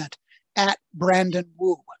comment at Brandon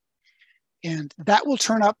Wu. And that will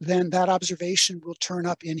turn up, then that observation will turn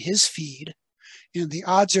up in his feed. And the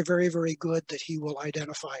odds are very, very good that he will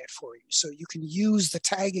identify it for you. So you can use the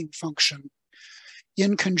tagging function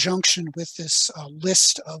in conjunction with this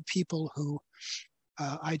list of people who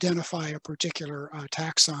identify a particular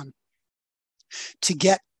taxon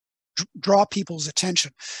to draw people's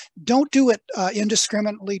attention. Don't do it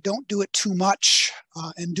indiscriminately. Don't do it too much,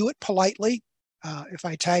 and do it politely. If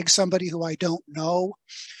I tag somebody who I don't know,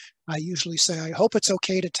 I usually say, I hope it's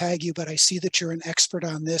okay to tag you, but I see that you're an expert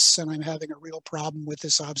on this and I'm having a real problem with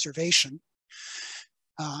this observation.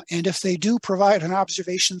 And if they do provide an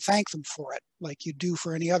observation, thank them for it, like you do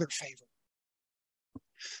for any other favor.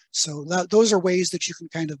 So those are ways that you can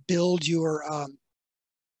kind of build your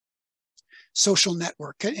social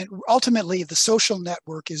network. And ultimately, the social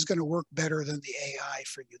network is going to work better than the AI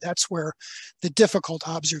for you. That's where the difficult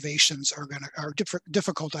observations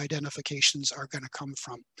difficult identifications are going to come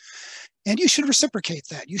from. And you should reciprocate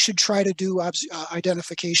that. You should try to do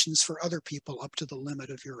identifications for other people up to the limit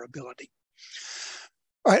of your ability.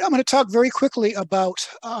 All right, I'm going to talk very quickly about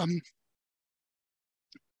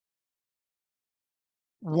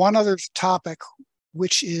one other topic,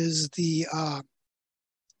 which is the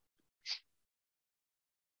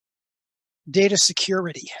data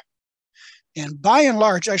security. And by and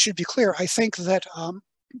large, I should be clear, I think that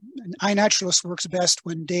iNaturalist works best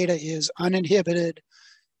when data is uninhibited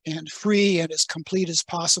and free and as complete as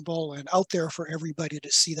possible and out there for everybody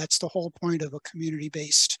to see. That's the whole point of a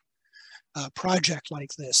community-based project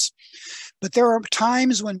like this. But there are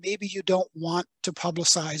times when maybe you don't want to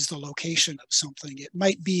publicize the location of something. It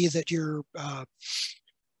might be that you're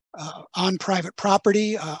on private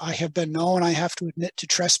property. I have been known, I have to admit, to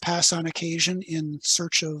trespass on occasion in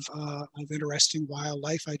search of interesting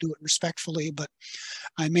wildlife. I do it respectfully, but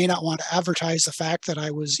I may not want to advertise the fact that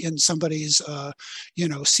I was in somebody's,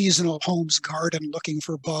 seasonal home's garden looking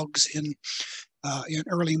for bugs in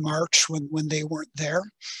early March when they weren't there.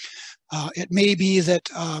 It may be that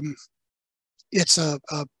it's a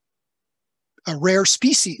rare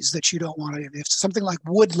species that you don't want to. If something like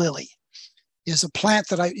wood lily is a plant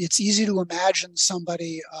that it's easy to imagine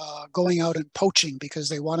somebody going out and poaching because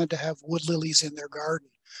they wanted to have wood lilies in their garden.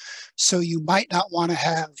 So you might not want to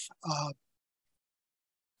have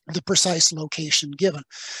the precise location given.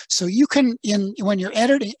 So you can, when you're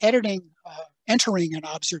entering an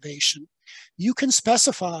observation, you can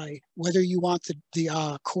specify whether you want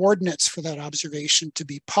the coordinates for that observation to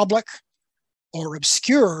be public or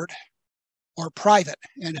obscured or private.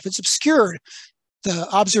 And if it's obscured, the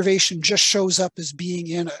observation just shows up as being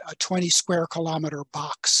in a 20 square kilometer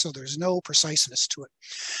box, so there's no preciseness to it.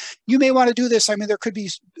 You may want to do this. I mean, there could be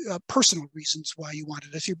personal reasons why you want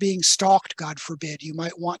it. If you're being stalked, God forbid, you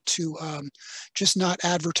might want to just not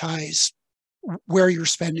advertise where you're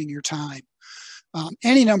spending your time.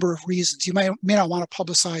 Any number of reasons. You may not want to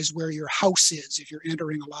publicize where your house is if you're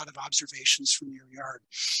entering a lot of observations from your yard.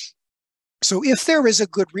 So if there is a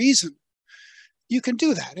good reason, you can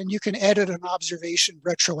do that, and you can edit an observation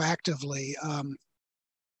retroactively,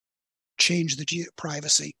 change the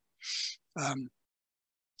privacy.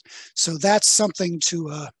 So that's something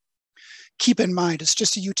to keep in mind. It's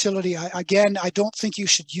just a utility. Again, I don't think you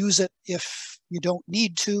should use it if you don't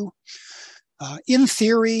need to. In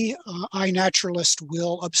theory, iNaturalist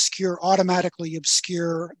will automatically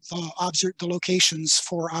obscure the locations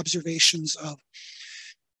for observations of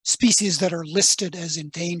species that are listed as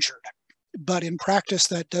endangered. But in practice,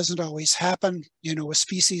 that doesn't always happen. You know, a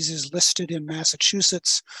species is listed in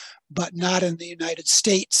Massachusetts, but not in the United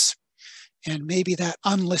States. And maybe that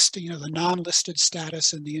unlisted, the non-listed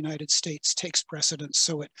status in the United States takes precedence.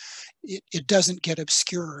 So it doesn't get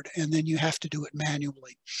obscured, and then you have to do it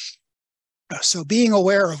manually. So being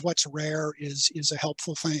aware of what's rare is a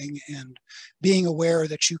helpful thing, and being aware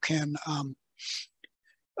that you can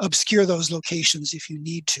obscure those locations if you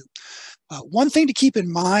need to. One thing to keep in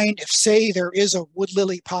mind, if say there is a wood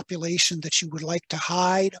lily population that you would like to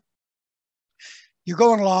hide, you're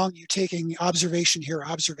going along, you're taking observation here,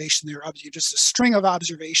 observation there, you're just a string of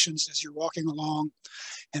observations as you're walking along,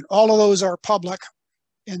 and all of those are public.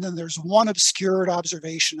 And then there's one obscured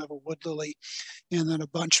observation of a wood lily, and then a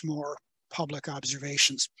bunch more public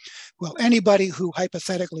observations. Well, anybody who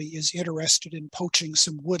hypothetically is interested in poaching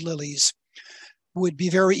some wood lilies would be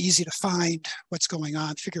very easy to find what's going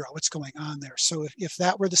on, figure out what's going on there. So if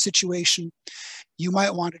that were the situation, you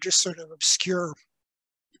might want to just sort of obscure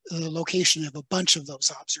the location of a bunch of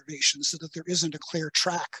those observations so that there isn't a clear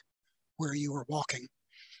track where you were walking.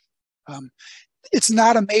 It's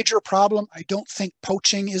not a major problem. I don't think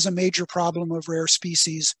poaching is a major problem of rare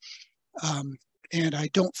species. And I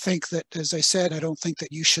don't think that, as I said, I don't think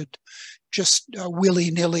that you should just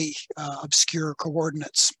willy-nilly obscure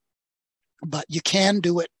coordinates. But you can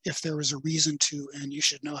do it if there is a reason to, and you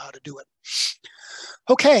should know how to do it.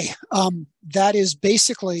 Okay, that is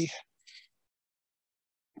basically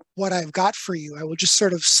what I've got for you. I will just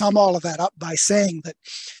sort of sum all of that up by saying that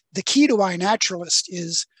the key to iNaturalist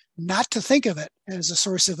is not to think of it as a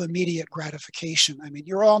source of immediate gratification. I mean,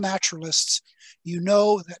 you're all naturalists. You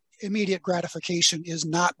know that immediate gratification is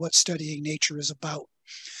not what studying nature is about.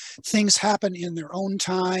 Things happen in their own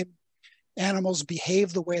time. Animals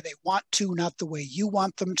behave the way they want to, not the way you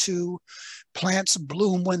want them to. Plants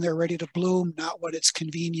bloom when they're ready to bloom, not when it's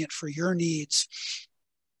convenient for your needs.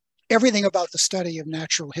 Everything about the study of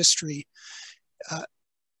natural history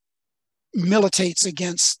militates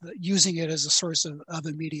against using it as a source of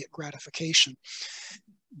immediate gratification.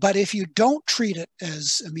 But if you don't treat it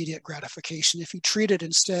as immediate gratification, if you treat it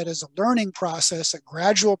instead as a learning process, a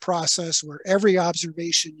gradual process where every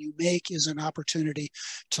observation you make is an opportunity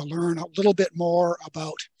to learn a little bit more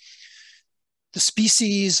about the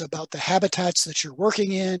species, about the habitats that you're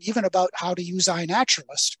working in, even about how to use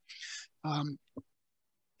iNaturalist,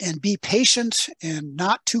 and be patient and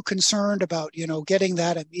not too concerned about, getting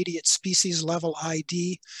that immediate species level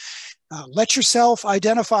ID. Let yourself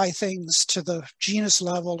identify things to the genus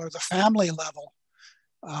level or the family level.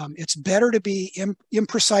 It's better to be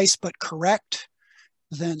imprecise but correct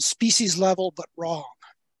than species level but wrong.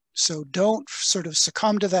 So don't sort of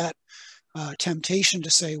succumb to that temptation to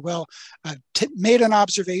say, well, I've made an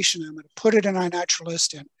observation, I'm going to put it in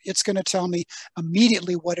iNaturalist, and it's going to tell me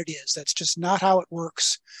immediately what it is. That's just not how it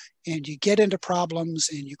works. And you get into problems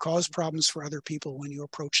and you cause problems for other people when you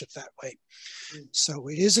approach it that way. So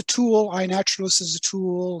it is a tool. iNaturalist is a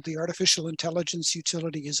tool. The artificial intelligence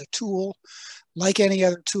utility is a tool. Like any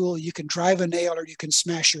other tool, you can drive a nail or you can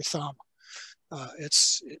smash your thumb.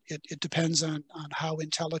 It depends on how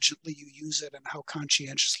intelligently you use it and how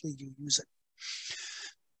conscientiously you use it.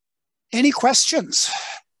 Any questions?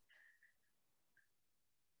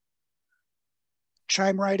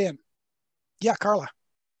 Chime right in. Yeah, Carla.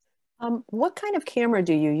 What kind of camera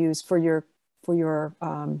do you use for your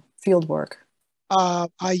field work?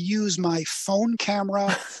 I use my phone camera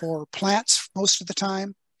for plants most of the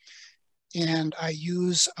time, and I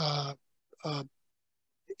use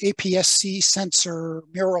APS-C sensor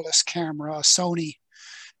mirrorless camera, a Sony,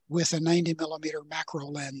 with a 90mm macro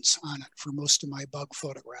lens on it for most of my bug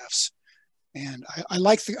photographs. And I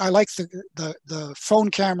like the phone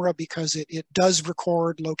camera because it does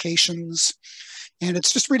record locations, and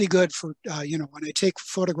it's just really good for when I take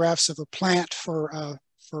photographs of a plant for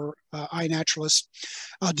iNaturalist,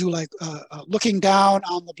 I'll do like looking down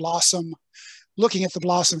on the blossom, looking at the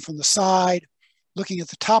blossom from the side, looking at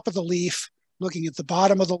the top of the leaf, looking at the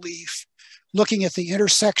bottom of the leaf, looking at the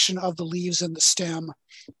intersection of the leaves and the stem,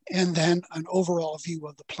 and then an overall view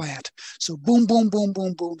of the plant. So boom, boom, boom,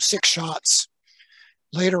 boom, boom, 6 shots.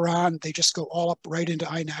 Later on, they just go all up right into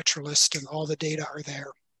iNaturalist and all the data are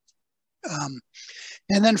there.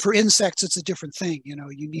 And then for insects, it's a different thing.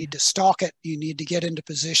 You need to stalk it. You need to get into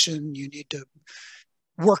position. You need to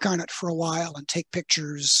work on it for a while and take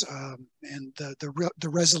pictures, and the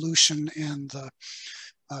resolution and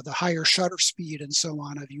the higher shutter speed and so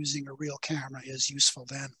on of using a real camera is useful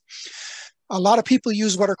then. A lot of people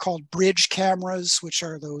use what are called bridge cameras, which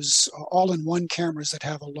are those all-in-one cameras that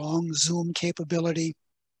have a long zoom capability.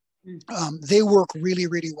 They work really,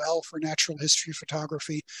 really well for natural history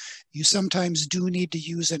photography. You sometimes do need to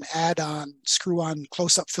use an add-on, screw-on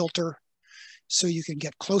close-up filter so you can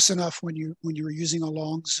get close enough when you're using a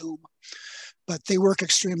long zoom. But they work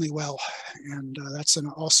extremely well, and that's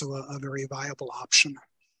also a very viable option.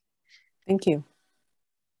 Thank you.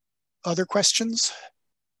 Other questions?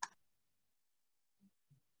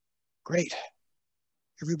 Great.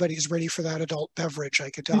 Everybody's ready for that adult beverage.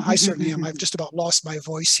 I could tell. I certainly am. I've just about lost my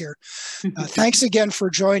voice here. Thanks again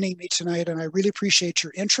for joining me tonight, and I really appreciate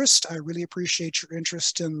your interest. I really appreciate your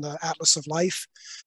interest in the Atlas of Life.